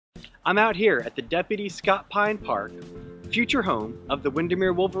I'm out here at the Deputy Scott Pine Park, future home of the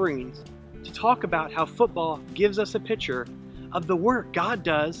Windermere Wolverines, to talk about how football gives us a picture of the work God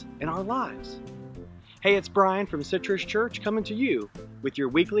does in our lives. Hey, it's Brian from Citrus Church coming to you with your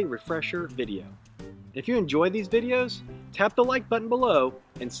weekly refresher video. If you enjoy these videos, tap the like button below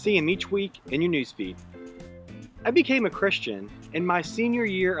and see them each week in your newsfeed. I became a Christian in my senior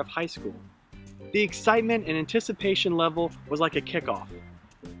year of high school. The excitement and anticipation level was like a kickoff.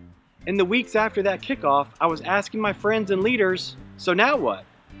 In the weeks after that kickoff, I was asking my friends and leaders, so now what?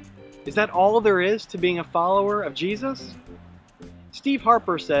 Is that all there is to being a follower of Jesus? Steve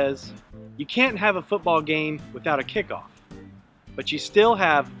Harper says, you can't have a football game without a kickoff, but you still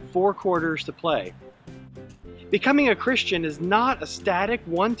have 4 quarters to play. Becoming a Christian is not a static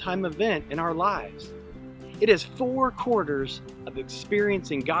one-time event in our lives. It is 4 quarters of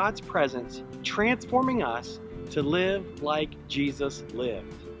experiencing God's presence, transforming us to live like Jesus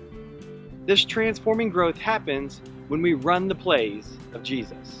lived. This transforming growth happens when we run the plays of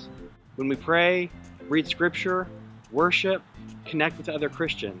Jesus. When we pray, read scripture, worship, connect with other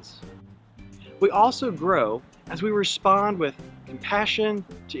Christians. We also grow as we respond with compassion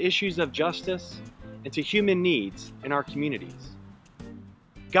to issues of justice and to human needs in our communities.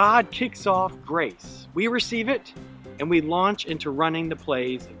 God kicks off grace. We receive it and we launch into running the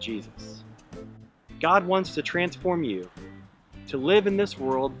plays of Jesus. God wants to transform you to live in this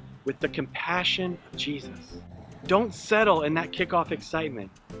world with the compassion of Jesus. Don't settle in that kickoff excitement.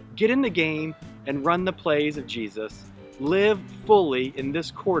 Get in the game and run the plays of Jesus. Live fully in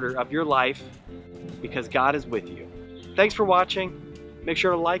this quarter of your life because God is with you. Thanks for watching. Make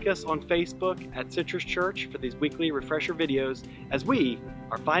sure to like us on Facebook at Citrus Church for these weekly refresher videos as we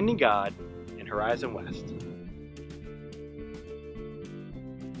are finding God in Horizon West.